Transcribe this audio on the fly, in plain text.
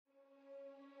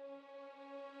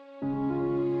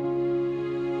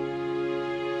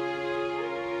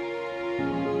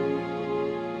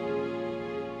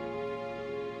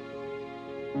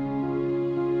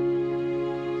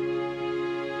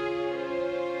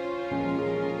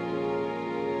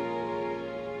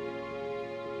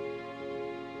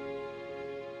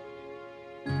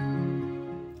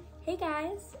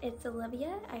it's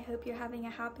Olivia. I hope you're having a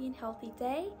happy and healthy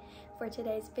day. For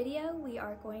today's video, we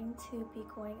are going to be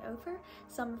going over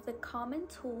some of the common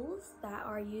tools that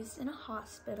are used in a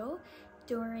hospital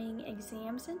during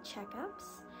exams and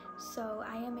checkups. So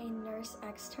I am a nurse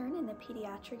extern in the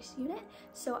pediatrics unit,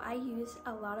 so I use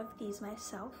a lot of these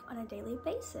myself on a daily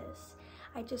basis.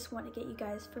 I just want to get you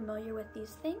guys familiar with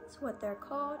these things, what they're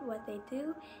called, what they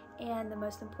do, and the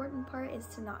most important part is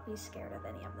to not be scared of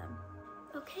any of them.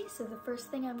 Okay, so the first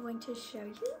thing I'm going to show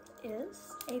you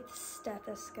is a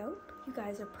stethoscope. You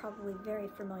guys are probably very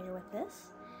familiar with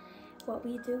this. What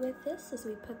we do with this is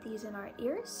we put these in our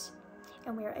ears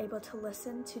and we are able to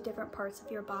listen to different parts of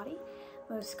your body.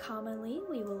 Most commonly,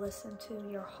 we will listen to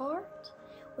your heart,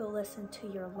 we'll listen to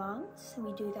your lungs, and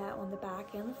we do that on the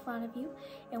back and the front of you,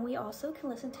 and we also can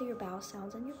listen to your bowel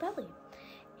sounds in your belly.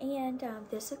 And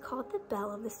this is called the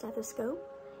bell of the stethoscope.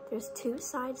 There's two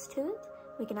sides to it.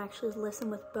 We can actually listen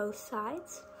with both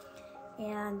sides.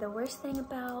 And the worst thing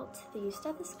about the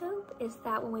stethoscope is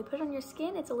that when we put it on your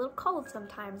skin, it's a little cold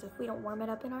sometimes if we don't warm it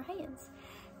up in our hands.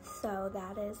 So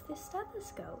that is the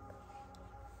stethoscope.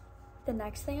 The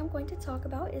next thing I'm going to talk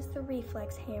about is the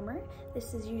reflex hammer.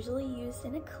 This is usually used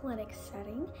in a clinic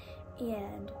setting,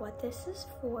 and what this is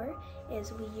for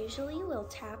is we usually will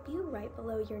tap you right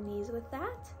below your knees with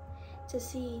that to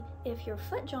see if your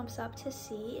foot jumps up, to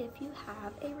see if you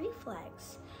have a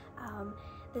reflex.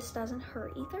 This doesn't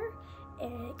hurt either.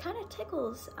 It kind of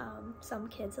tickles some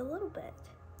kids a little bit.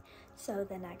 So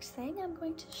the next thing I'm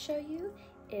going to show you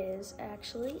is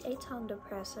actually a tongue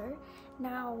depressor.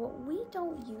 Now, we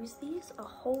don't use these a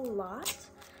whole lot,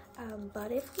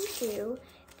 but if we do,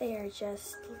 they are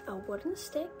just a wooden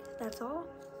stick, that's all.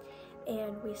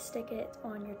 And we stick it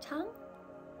on your tongue,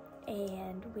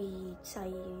 and we tell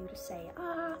you to say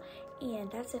ah, and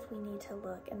that's if we need to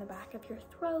look in the back of your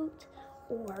throat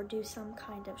or do some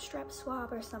kind of strep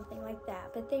swab or something like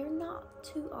that, but they are not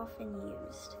too often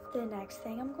used. The next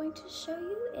thing I'm going to show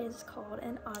you is called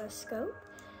an otoscope,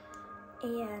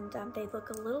 and they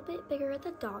look a little bit bigger at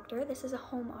the doctor. This is a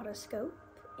home otoscope,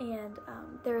 and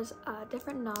there's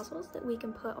different nozzles that we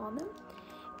can put on them.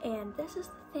 And this is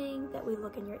the thing that we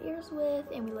look in your ears with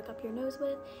and we look up your nose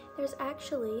with. There's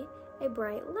actually a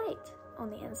bright light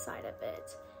on the inside of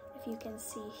it, if you can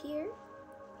see here.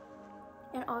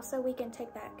 And also we can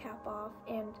take that cap off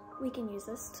and we can use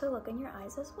this to look in your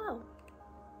eyes as well.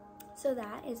 So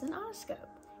that is an otoscope,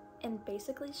 and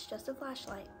basically it's just a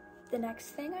flashlight. The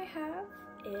next thing I have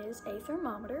is a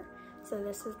thermometer. So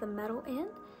this is the metal end,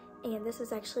 and this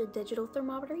is actually a digital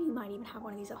thermometer. You might even have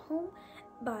one of these at home,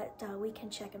 but we can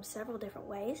check them several different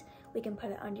ways. We can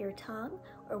put it under your tongue,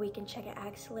 or we can check it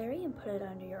axillary and put it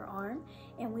under your arm.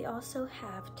 And we also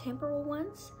have temporal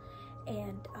ones,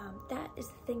 and that is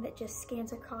the thing that just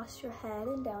scans across your head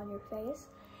and down your face.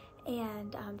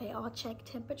 And they all check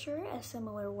temperature a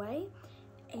similar way.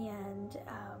 And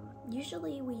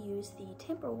usually we use the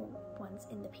temporal ones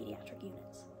in the pediatric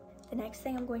units. The next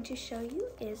thing I'm going to show you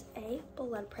is a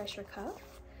blood pressure cuff.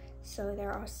 So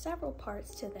there are several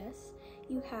parts to this.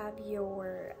 You have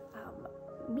your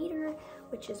meter,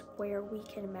 which is where we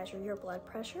can measure your blood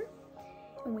pressure.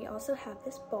 And we also have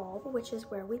this bulb, which is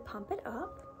where we pump it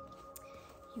up.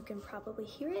 You can probably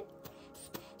hear it.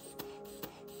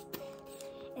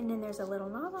 And then there's a little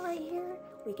nozzle right here.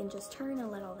 We can just turn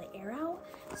and let all the air out.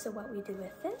 So what we do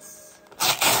with this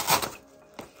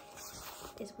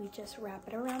is we just wrap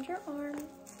it around your arm,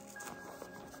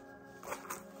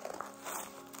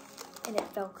 and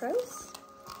it velcros,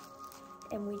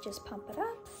 and we just pump it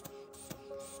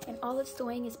up, and all it's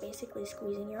doing is basically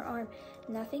squeezing your arm,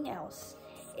 nothing else.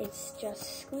 It's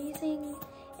just squeezing,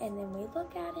 and then we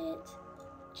look at it,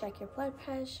 check your blood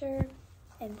pressure,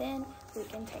 and then we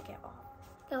can take it off.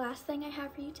 The last thing I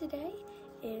have for you today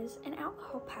is an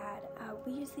alcohol pad.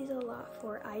 We use these a lot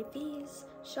for IVs,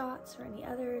 shots, or any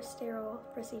other sterile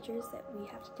procedures that we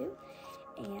have to do.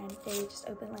 And they just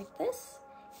open like this.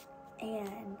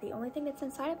 And the only thing that's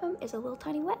inside of them is a little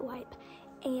tiny wet wipe.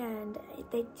 And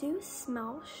they do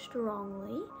smell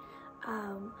strongly,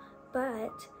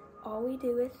 but all we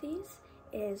do with these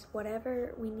is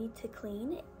whatever we need to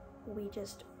clean, we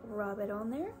just rub it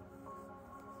on there.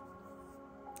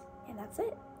 And that's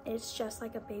it. It's just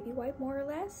like a baby wipe, more or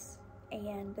less,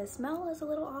 and the smell is a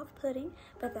little off-putting,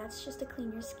 but that's just to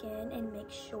clean your skin and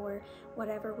make sure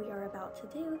whatever we are about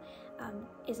to do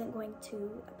isn't going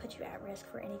to put you at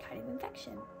risk for any kind of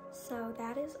infection. So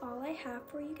that is all I have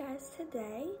for you guys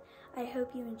today. I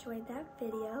hope you enjoyed that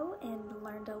video and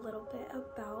learned a little bit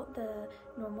about the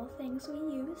normal things we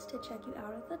use to check you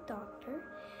out at the doctor.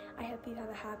 I hope you have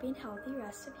a happy and healthy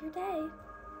rest of your day.